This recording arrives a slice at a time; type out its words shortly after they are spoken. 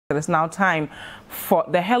It's now time for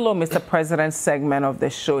the Hello Mr. President segment of the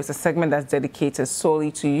show. It's a segment that's dedicated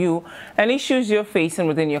solely to you and issues you're facing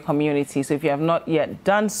within your community. So if you have not yet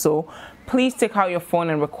done so, please take out your phone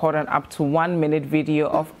and record an up to 1-minute video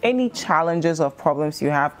of any challenges or problems you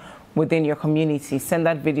have within your community. Send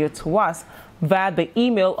that video to us via the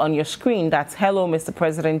email on your screen. That's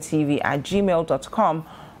hellomrpresidenttv@gmail.com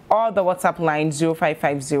or the WhatsApp line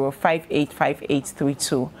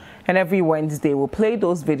 0550-585832. And every Wednesday, we'll play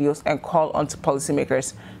those videos and call on to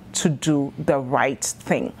policymakers to do the right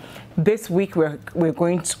thing. This week, we're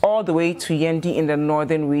going all the way to Yendi in the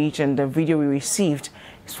northern region. The video we received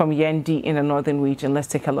is from Yendi in the northern region. Let's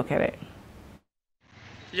take a look at it.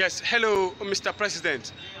 Yes, hello, Mr.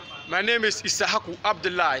 President. My name is Isahaku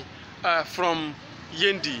Abdullahi from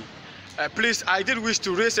Yendi. Please, I did wish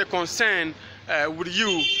to raise a concern with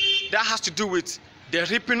you that has to do with the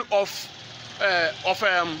ripping of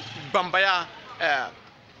Gbambaya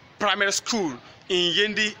Primary School in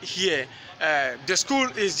Yendi here. The school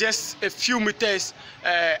is just a few meters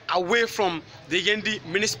away from the Yendi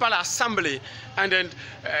Municipal Assembly, and then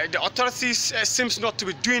the authorities seems not to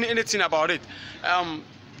be doing anything about it.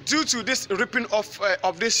 Due to this ripping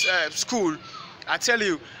of this school, I tell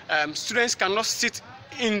you, students cannot sit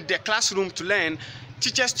in the classroom to learn.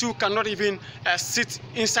 Teachers too cannot even sit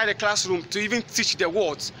inside the classroom to even teach the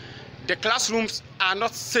wards. The classrooms are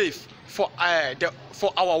not safe for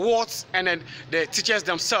our wards and then the teachers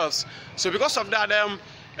themselves. So because of that,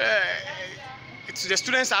 the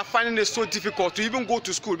students are finding it so difficult to even go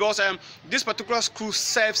to school, because this particular school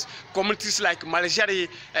serves communities like Malajari,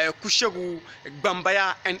 Kushegu,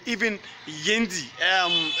 Gbambaya, and even Yendi,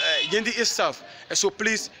 Yendi itself. So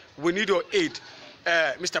please, we need your aid.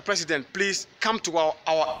 Mr. President, please come to our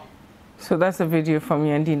So that's a video from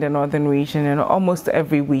Yendi in the northern region, and almost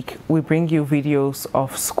every week we bring you videos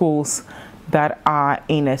of schools that are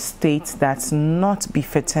in a state that's not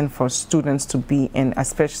befitting for students to be in,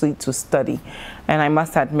 especially to study. And I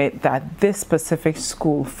must admit that this specific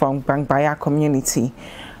school from Gbambaya community,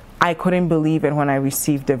 I couldn't believe it when I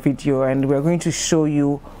received the video, and we're going to show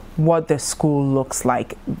you what the school looks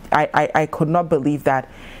like. I could not believe that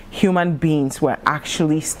human beings were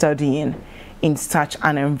actually studying in such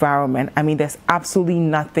an environment. I mean, there's absolutely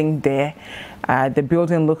nothing there. The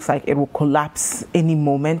building looks like it will collapse any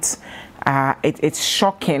moment. It's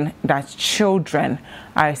shocking that children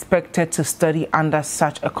are expected to study under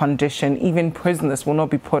such a condition. Even prisoners will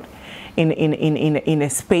not be put in a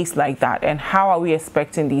space like that. And how are we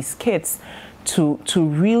expecting these kids to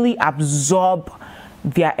really absorb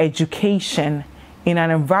their education in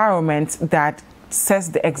an environment that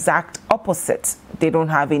says the exact opposite? They don't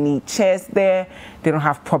have any chairs there. They don't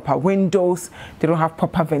have proper windows. They don't have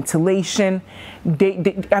proper ventilation.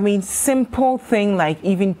 I mean, simple thing like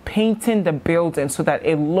even painting the building so that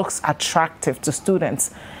it looks attractive to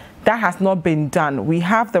students. That has not been done. We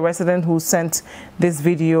have the resident who sent this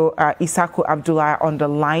video, Isaku Abdullah, on the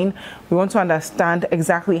line. We want to understand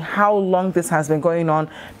exactly how long this has been going on,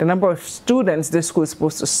 the number of students this school is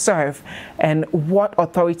supposed to serve, and what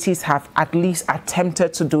authorities have at least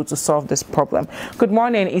attempted to do to solve this problem. Good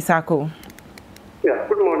morning, Isaku. Yeah,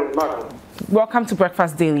 good morning, madam. Welcome to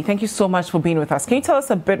Breakfast Daily. Thank you so much for being with us. Can you tell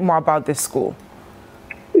us a bit more about this school?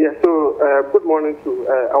 Yeah, so good morning to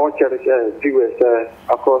our cherished viewers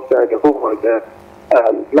across the whole world.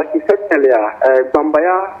 Like you said earlier,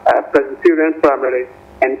 Gbambaya Presbyterian Primary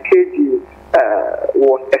and KG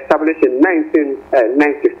was established in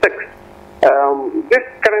 1996. This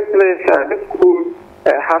school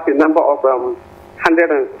has a number of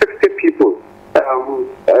 160 people, 5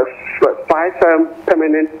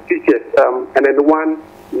 permanent teachers, and then 1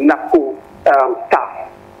 NAPO staff.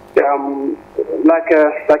 Like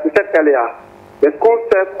we said earlier, the school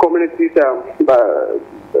serves communities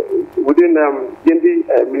within Yendi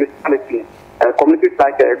municipality, communities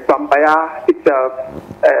like Gbambaya itself,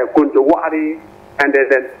 Gunjawari, and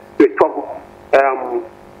then the Togo.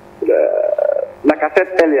 Like I said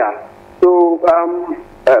earlier, so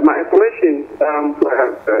my information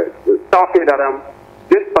tells me that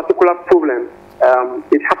this particular problem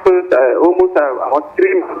it happened almost about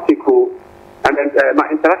 3 months ago. And then my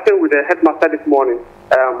interaction with the headmaster this morning,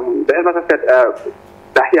 the headmaster said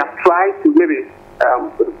that he has tried to maybe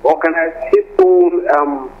organize his own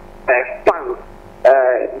funds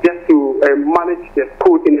just to manage the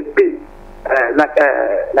school in a bit, like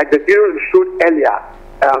the video showed earlier.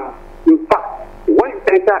 In fact, when you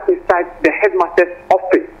enter inside the headmaster's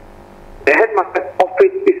office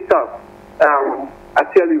itself, I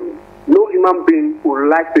tell you, no human being would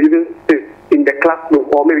like to even sit in the classroom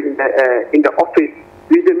or maybe in the office,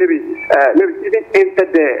 maybe even enter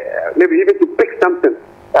there, maybe even to pick something.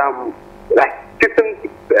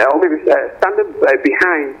 maybe standing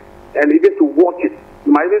behind and even to watch it.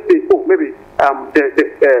 You might even say, oh, maybe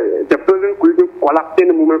the building could even collapse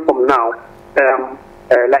any moment from now,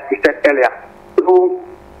 like we said earlier. So,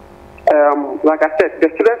 like I said, the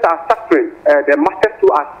students are suffering. The masters too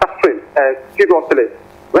are suffering seriously.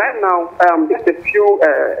 Right now, just a few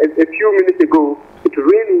minutes ago, it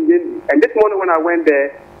rained in Yendi, and this morning when I went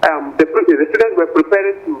there, the students were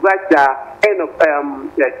preparing to write their end of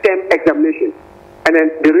term examination, and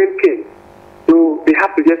then the rain came. So they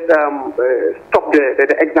have to just stop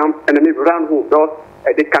the exams and then maybe run home. Because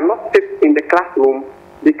they cannot sit in the classroom,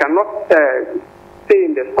 they cannot stay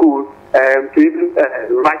in the school to even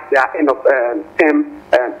write their end of term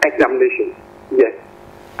examination. Yes.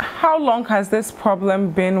 How long has this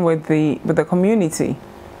problem been with the community?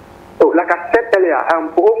 So, like I said earlier,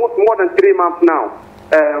 for almost more than 3 months now.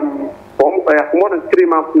 For more than 3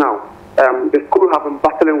 months now, the school have been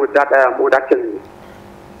battling with that challenge.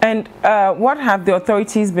 And what have the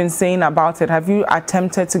authorities been saying about it? Have you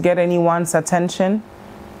attempted to get anyone's attention?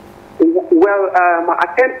 Well, I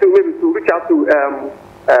tend to maybe to reach out to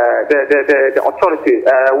the authorities.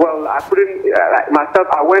 Well, I couldn't like myself.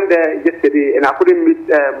 I went there yesterday and I couldn't meet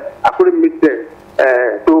them.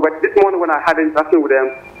 So, but this morning when I had an interaction with them,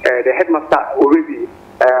 the headmaster already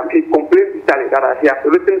he complained bitterly that he has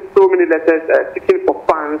written so many letters seeking for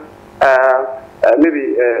funds,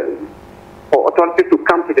 maybe for authorities to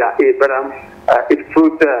come to their aid, but it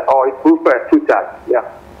proved futile. Yeah.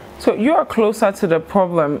 So you are closer to the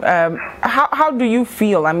problem. How do you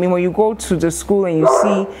feel? I mean, when you go to the school and you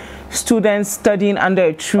see students studying under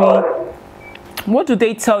a tree, what do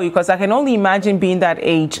they tell you? Because I can only imagine being that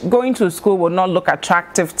age. Going to school would not look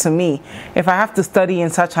attractive to me if I have to study in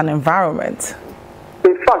such an environment.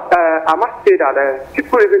 In fact, I must say that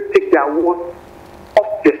people even take their work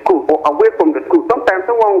off the school or away from the school. Sometimes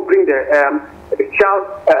someone will bring the child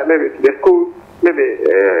maybe to the school, maybe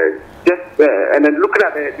and then looking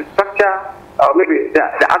at the structure, maybe the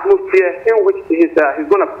atmosphere in which he's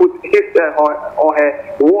going to put his or her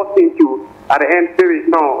work into. At the end, maybe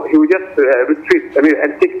no, he will just retreat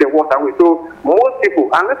and take the water away. So most people,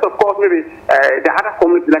 unless of course maybe the other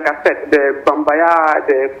communities, like I said, the Gbambaya,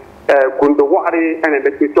 the Gundawari, and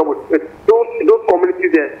the Kitobut, those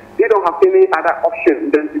communities there, they don't have any other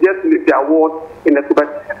option than to just leave their wards in the school.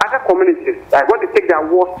 But other communities, when they take their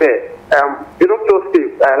wards there, they don't feel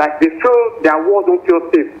safe. Like they feel their wards don't feel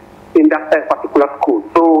safe in that particular school.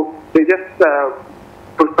 So they just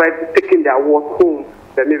prefer taking their wards home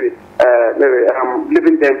than maybe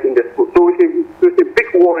leaving them in the school. So it's a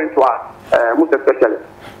big worry to us, most especially.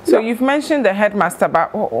 So you've mentioned the headmaster,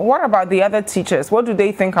 but what about the other teachers? What do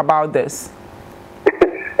they think about this?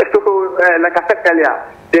 So, like I said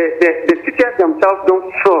earlier, the teachers themselves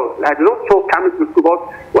don't feel coming to school. But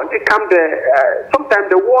when they come there, sometimes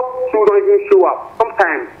the work too don't even show up.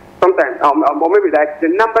 Sometimes, or maybe like the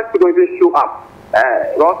numbers too don't even show up.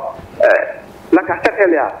 Like I said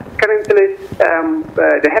earlier, currently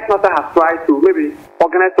the headmaster has tried to maybe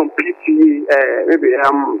organize some PTA, maybe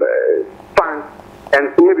funds,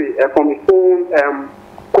 and so maybe from his own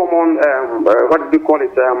common, what do you call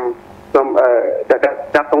it?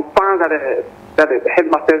 There's some funds that the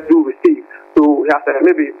headmasters do receive. So he has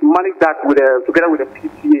maybe managed that with together with the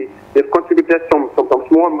PTA. They've contributed some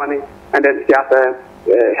small money, and then he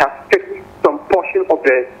has taken some portion of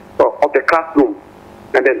the classroom.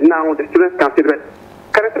 And then now the students can see that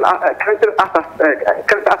currently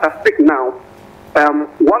as I speak now,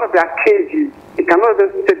 one of their KG, they cannot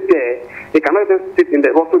even sit there. They cannot even sit in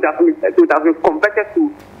the also that has been converted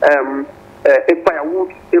to a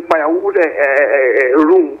firewood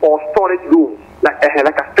room or storage room, like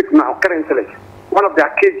I speak now. Currently, one of their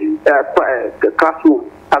KG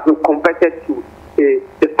classroom has been converted to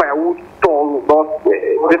a firewood store room.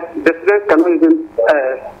 The students cannot even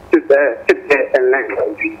sit there and learn.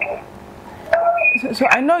 So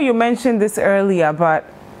I know you mentioned this earlier, but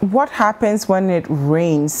what happens when it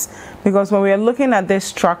rains? Because when we are looking at this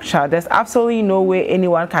structure, there's absolutely no way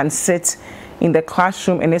anyone can sit in the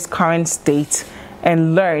classroom in its current state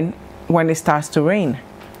and learn when it starts to rain.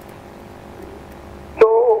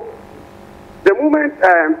 So the moment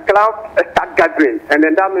clouds start gathering, and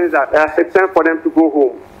then that means that it's time for them to go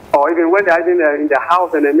home. Or even when they're in the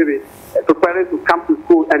house and then maybe preparing to come to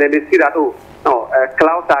school, and then they see that,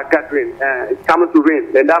 clouds are gathering, it's coming to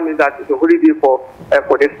rain, then that means that it's a holiday for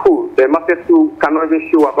the school. The master's school cannot even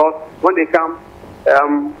show about when they come.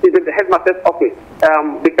 Even the headmaster's office,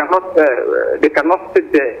 they cannot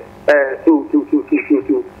sit there to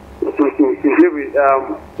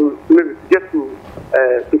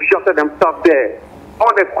shelter themselves there.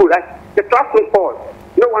 All the school, like the classroom hall,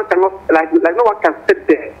 no one cannot no one can sit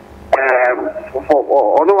there.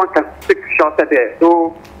 or no one can take shelter there.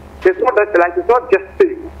 So it's not just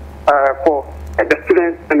safe for the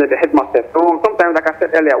students and the headmaster. So sometimes, like I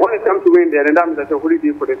said earlier, when it comes to rain there, then that means there's a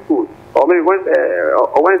holiday for the school. Or maybe when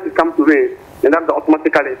it comes to rain, then that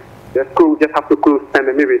automatically the school just have to close, and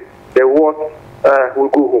then maybe the wards will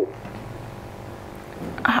go home.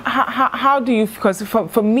 How do you, because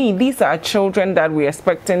for me, these are children that we're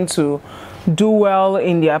expecting to do well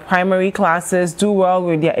in their primary classes, do well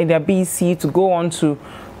in their BC, to go on to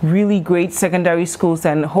really great secondary schools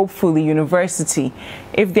and hopefully university.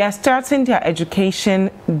 If they are starting their education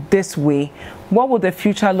this way, what would the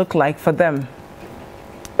future look like for them?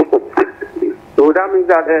 So that means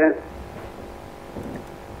that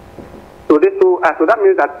so that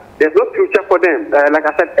means that there's no future for them, like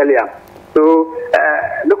I said earlier. So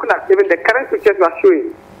looking at even the current pictures you are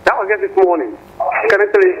showing, that was just this morning.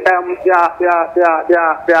 Currently,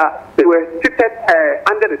 they were seated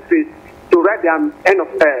under the trees to write their end of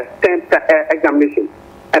term examination,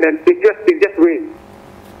 and then it just rained,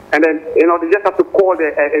 and then they just have to call the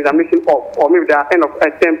examination off, or maybe the end of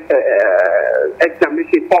term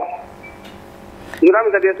examination off. You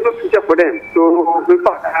know that there's no future for them. So in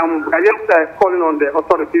fact, I just calling on the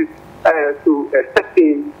authorities to step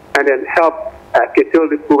in and then help curtail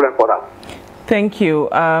this problem for us. Thank you.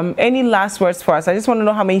 Any last words for us? I just want to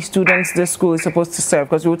know how many students this school is supposed to serve,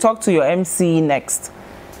 because we'll talk to your MC next.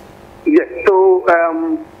 Yes, so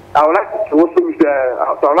I would like to also use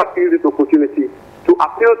this opportunity to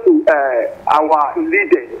appeal to our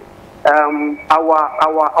leaders,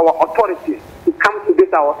 our authorities, to come to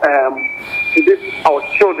this our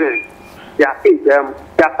children. They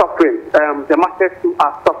are suffering. The masters too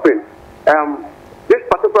are suffering. This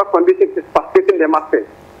particular condition is frustrating the masters.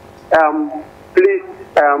 Please,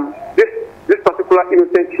 this particular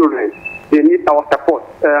innocent children, they need our support.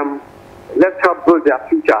 Let's help build their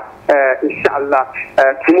future. Inshallah,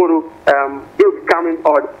 tomorrow they will be coming,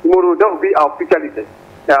 or tomorrow they will be our future leaders.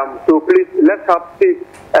 So please, let's help save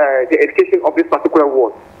the education of this particular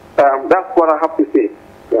world. That's what I have to say.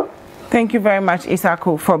 Yeah. Thank you very much,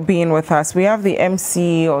 Isaku, for being with us. We have the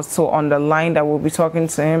MC also on the line that we'll be talking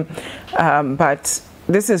to him. But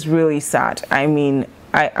this is really sad. I mean,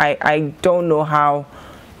 I don't know how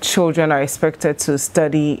children are expected to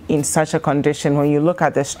study in such a condition. When you look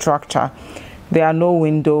at the structure, there are no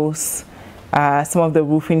windows. Some of the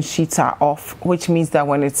roofing sheets are off, which means that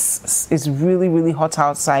when it's really, really hot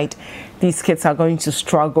outside, these kids are going to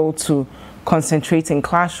struggle to concentrate in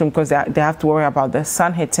classroom because they have to worry about the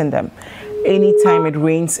sun hitting them. Anytime it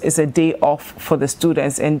rains is a day off for the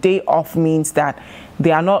students, and day off means that they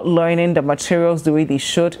are not learning the materials the way they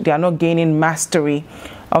should. They are not gaining mastery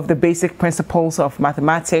of the basic principles of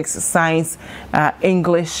mathematics, science,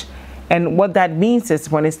 English. And what that means is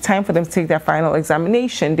when it's time for them to take their final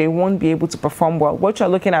examination, they won't be able to perform well. What you're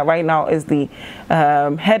looking at right now is the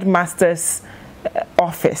headmaster's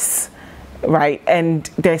office, right? And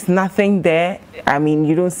there's nothing there. I mean,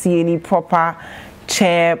 you don't see any proper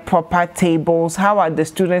chair, proper tables. How are the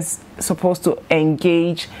students supposed to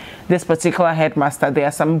engage this particular headmaster? There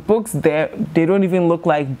are some books there. They don't even look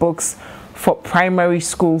like books for primary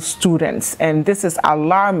school students. And this is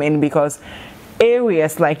alarming because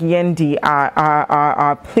areas like Yendi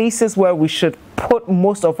are places where we should put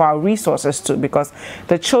most of our resources to, because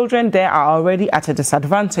the children there are already at a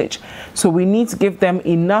disadvantage. So we need to give them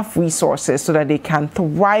enough resources so that they can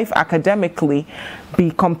thrive academically, be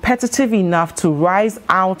competitive enough to rise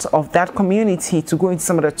out of that community to go into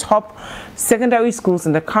some of the top secondary schools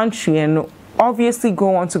in the country, and obviously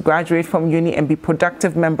go on to graduate from uni and be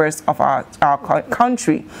productive members of our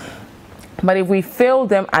country. But if we fail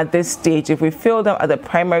them at this stage, if we fail them at the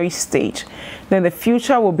primary stage, then the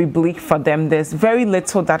future will be bleak for them. There's very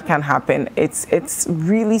little that can happen. It's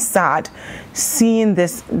really sad seeing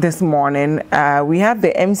this morning. We have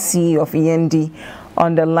the MC of Yendi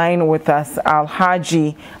on the line with us,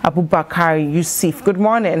 Alhaji Abubakar Yusuf. Good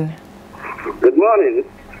morning. Good morning.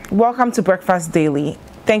 Welcome to Breakfast Daily.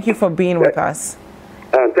 Thank you for being with us.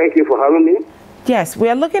 Thank you for having me. Yes, we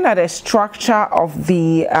are looking at a structure of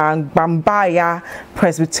the Gbambaya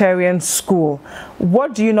Presbyterian School.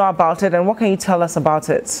 What do you know about it, and what can you tell us about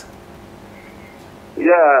it?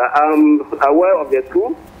 Yeah, I'm aware of the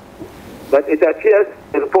school, but it appears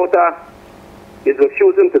the reporter is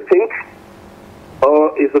refusing to think,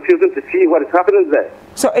 or is refusing to see what is happening there.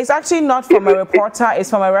 So it's actually not from a reporter, it's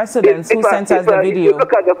from a resident who sent us the video. If you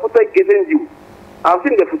look at the footage given you, I've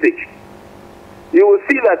seen the footage. You will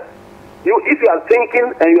see that if you are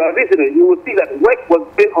thinking and you are reasoning, you will see that work was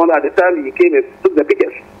being on at the time you came and took the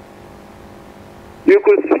pictures. You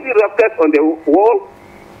could see rafters on the wall.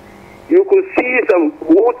 you could see some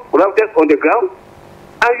wood rafters on the ground,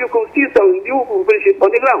 and you could see some new finishes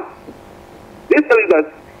on the ground. This tells you that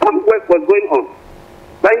some work was going on.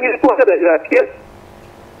 But he reported that yes,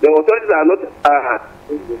 the authorities are not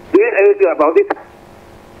doing anything about it.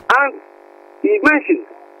 And he mentioned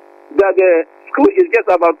that the school is just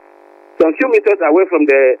about some few meters away from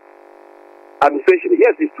the administration.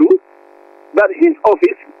 Yes, it's true. But his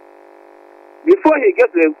office, before he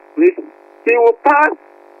gets the place, he will pass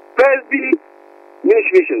Presby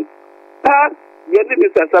Ministration, pass Yendi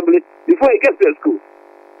Minister Assembly before he gets to the school.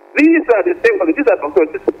 These are the same these are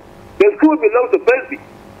authorities. The school belongs to Presby.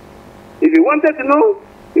 If he wanted to know,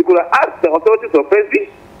 he could have asked the authorities of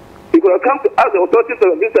Presby. He could have come to ask the authorities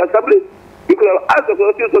of this assembly. He could have asked the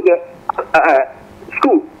authorities of the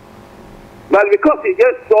school. But because he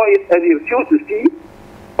just saw it and he refused to see,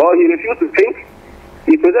 or he refused to think,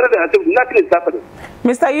 he presented as if nothing is happening.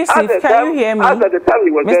 Mr. Yusuf, can you hear me? At the time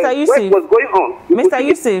he was Mr. there, Yusuf, what was going on? Mr.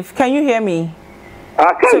 Yusuf, can you hear me?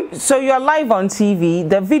 So you're live on TV.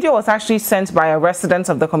 The video was actually sent by a resident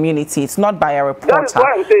of the community. It's not by a reporter. That is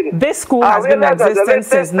why I'm saying this school has been in existence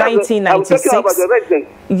since 1996. I'm talking about the resident.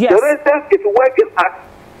 Yes. The resident is working at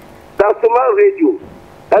Dasma Radio.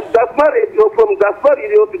 At Dasma Radio, from Dasma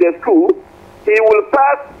Radio to the school, he will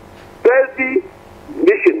pass Presby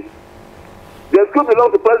Mission. The school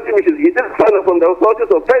belongs to Presby Mission. He didn't find out from the authorities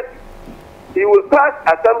of Presby. He will pass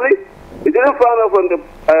Assembly. He didn't find out from the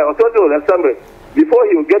authorities of the Assembly before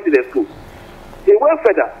he will get to the school. He went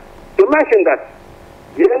further to mention that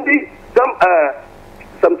Yendi,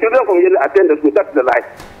 some children from Yendi attend the school. That's the lie.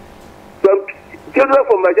 Some children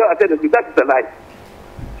from Major attend the school. That's the lie.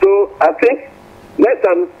 So I think next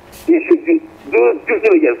time he should do due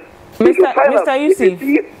diligence. Mr. Yusuf,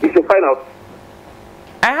 he should find out.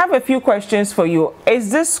 I have a few questions for you. Is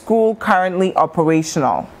this school currently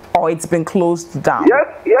operational, or it's been closed down? Yes.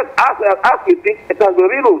 As we speak, it has been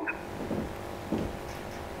rerouted.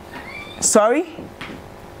 Sorry?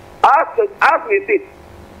 As we speak,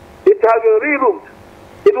 it has been rerouted.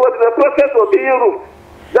 It was in the process of being rerouted.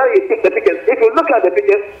 Then you take the pictures. If you look at the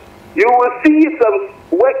pictures, you will see some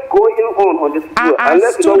work going on the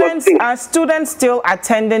school. Are students still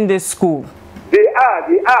attending this school? They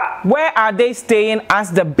are. Where are they staying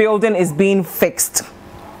as the building is being fixed?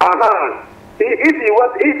 I'm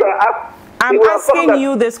asking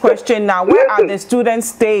you this question now. Where are the students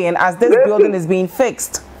staying as this building is being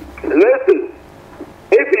fixed? Listen,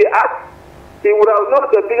 if he asked, he would have known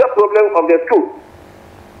the bigger problem of the school.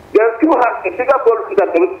 The school has a bigger problem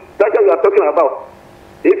that you are talking about.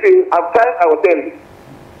 If you have time, I will tell you.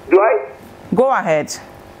 Do I? Go ahead.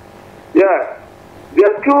 Yeah. The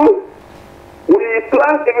school, we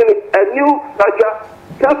planned even a new structure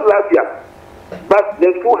just last year. But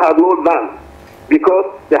the school has no land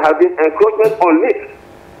because there has been encroachment on it.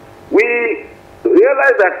 We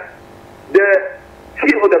realized that the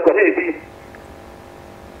chief of the community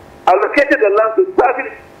allocated the land to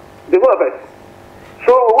private developers.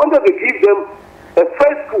 So we wanted to give them a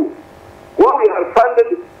first school. What we have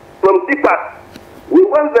funded from DPAC, we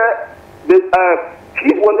want the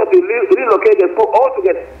chief wanted to relocate the school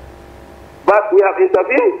altogether. But we have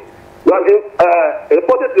intervened. We have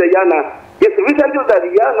reported to the Yana. It's recently that the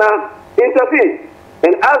Yana intervened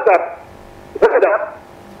and asked that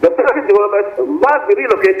the private developers must be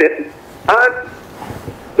relocated and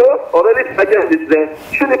those already started there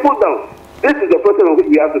should be put down. This is the process which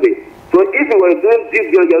we have today. So if you were doing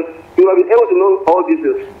due diligence, you will be able to know all these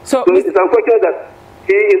things. So it is unfortunate that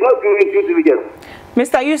he is not doing due diligence.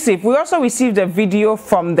 Mr. Yusuf, we also received a video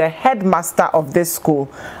from the headmaster of this school.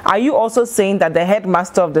 Are you also saying that the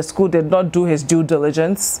headmaster of the school did not do his due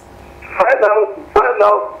diligence? Find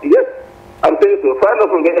out, yes, I'm saying so. Find out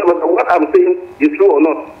from the headmaster what I'm saying is true or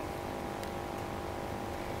not.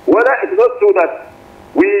 Whether it's not true that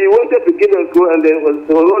we wanted to give a school and there was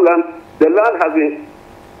no land, the land has been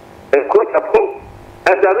encroached upon.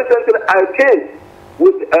 And recently I came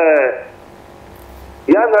with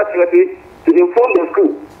Yana Secretary to inform the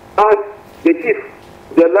school and the chief,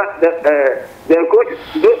 the encroachment,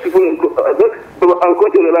 those people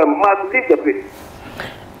encroaching the land must leave the place.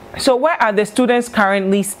 So where are the students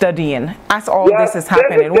currently studying as all this is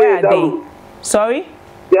happening? Where are they? Sorry?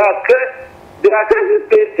 They are currently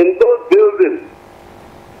staying in those buildings.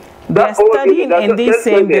 They are studying in these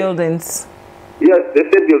same buildings? Yes, the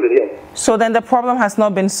same building, yes. So then the problem has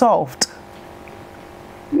not been solved?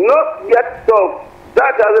 Not yet solved.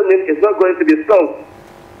 That doesn't mean it's not going to be solved.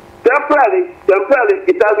 Temporarily,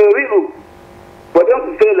 it has been removed for them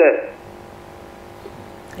to stay there.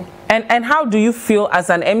 And how do you feel as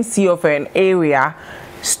an MC of an area,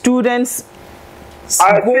 students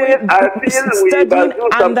studying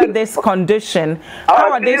under this condition?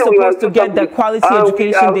 How are they supposed to get the quality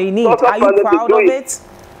education they need? Are you proud of it?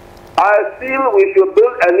 I feel we should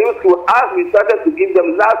build a new school as we started to give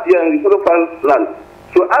them last year in the Federal Funds land.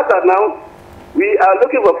 So as of now, we are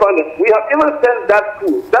looking for funding. We have even sent that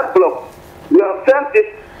school, that block. We have sent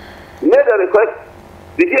it, made a request,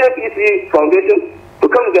 the GMPC Foundation to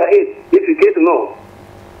come to their aid if you care to know.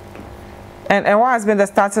 And what has been the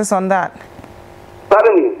status on that?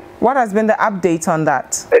 Pardon me? What has been the update on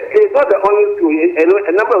that? It's not the only school.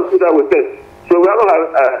 A number of schools are with us. So we haven't had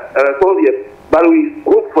a response yet. But we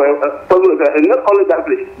hope for a possible, and not only that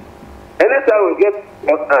place. Anytime we get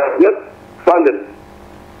funded,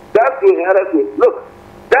 that school and other schools. Look,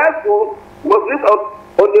 that school was lit up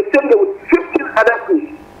on the same day with 15 other schools.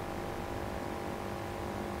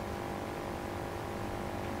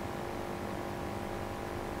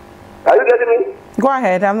 Are you getting me? Go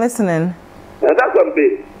ahead, I'm listening. And that's what I'm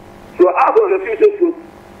saying. So out of the future schools,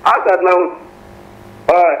 after now,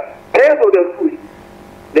 heads of the schools,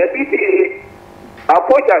 the PTA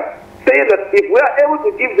approach us, saying that if we are able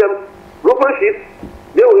to give them roofing sheets,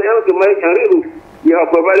 they will be able to make a re-roof. We have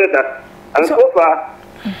provided that. And so far,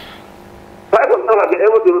 5 of them have been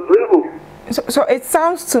able to re-roof. So it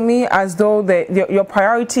sounds to me as though your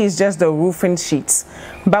priority is just the roofing sheets.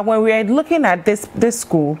 But when we are looking at this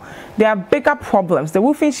school, there are bigger problems. The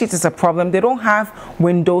roofing sheet is a problem. They don't have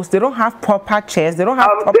windows. They don't have proper chairs. They don't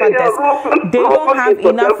have proper desks. They don't have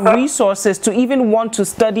enough resources to even want to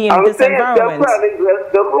study in this environment.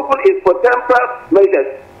 The roofing is for temporary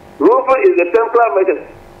measures. Roofing is the temporary measures.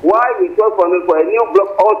 Why we sought funding for a new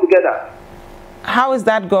block altogether? How is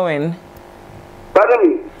that going? Pardon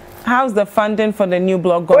me? How's the funding for the new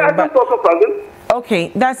block going?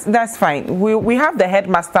 Okay, that's fine. We have the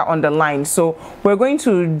headmaster on the line, so we're going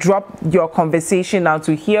to drop your conversation now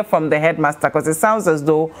to hear from the headmaster, because it sounds as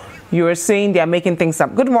though you're saying they're making things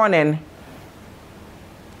up. Good morning.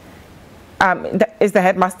 Is the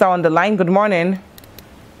headmaster on the line? Good morning.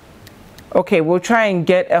 Okay, we'll try and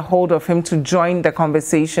get a hold of him to join the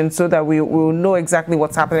conversation so that we will know exactly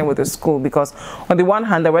what's happening with the school, because on the one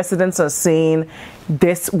hand, the residents are saying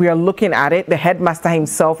this, we are looking at it. The headmaster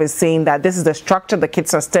himself is saying that this is the structure the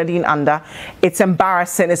kids are studying under. It's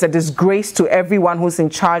embarrassing. It's a disgrace to everyone who's in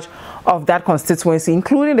charge of that constituency,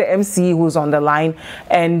 including the MC who's on the line.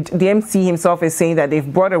 And the MC himself is saying that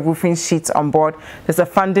they've brought a roofing sheet on board. There's a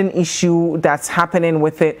funding issue that's happening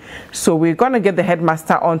with it. So we're going to get the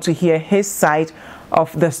headmaster on to hear his side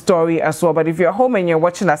of the story as well. But if you're home and you're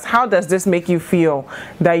watching us, how does this make you feel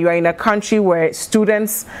that you are in a country where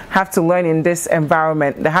students have to learn in this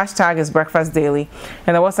environment? The hashtag is Breakfast Daily,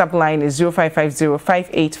 and the WhatsApp line is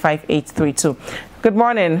 0550-585832. Good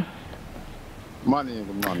morning. Morning,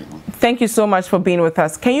 good morning. Thank you so much for being with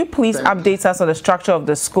us. Can you please update us on the structure of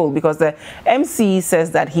the school? Because the MCE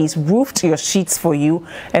says that he's roofed your sheets for you,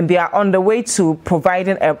 and they are on the way to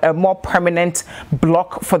providing a more permanent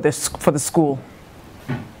block for the school.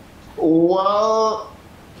 Well,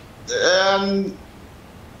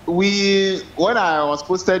 when I was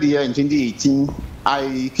posted here in 2018,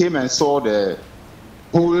 I came and saw the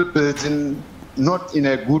whole building not in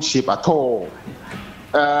a good shape at all.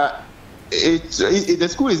 The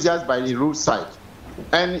school is just by the roadside,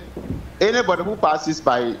 and anybody who passes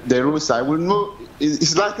by the roadside will know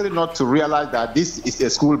is likely not to realize that this is a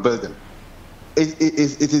school building. It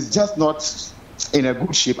is just not in a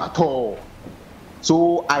good shape at all.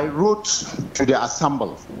 So I wrote to the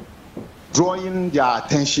assembly, drawing their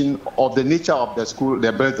attention of the nature of the school,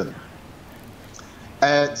 the building.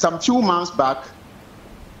 Some few months back,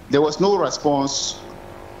 there was no response.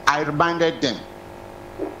 I reminded them.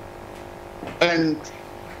 And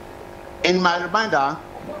in my reminder,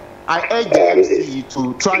 I urged the MC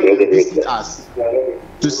to try to visit us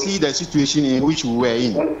to see the situation in which we were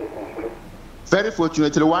in. Very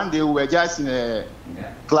fortunately, one day we were just in a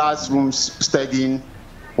classroom studying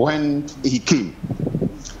when he came.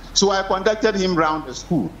 So I conducted him around the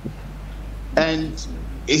school. And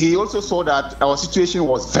he also saw that our situation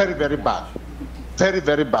was very, very bad. Very,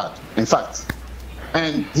 very bad, in fact.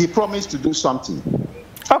 And he promised to do something.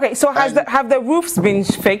 Okay, so have the roofs been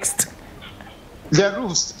fixed? The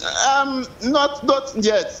roofs, not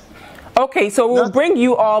yet. Okay, so we'll bring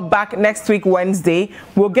you all back next week, Wednesday.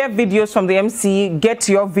 We'll get videos from the MC, get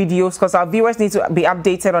your videos, because our viewers need to be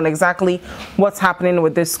updated on exactly what's happening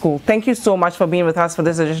with this school. Thank you so much for being with us for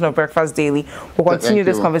this edition of Breakfast Daily. We'll continue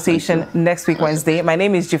this conversation next week, Wednesday. My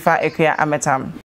name is Jifa Ekuya Ametam.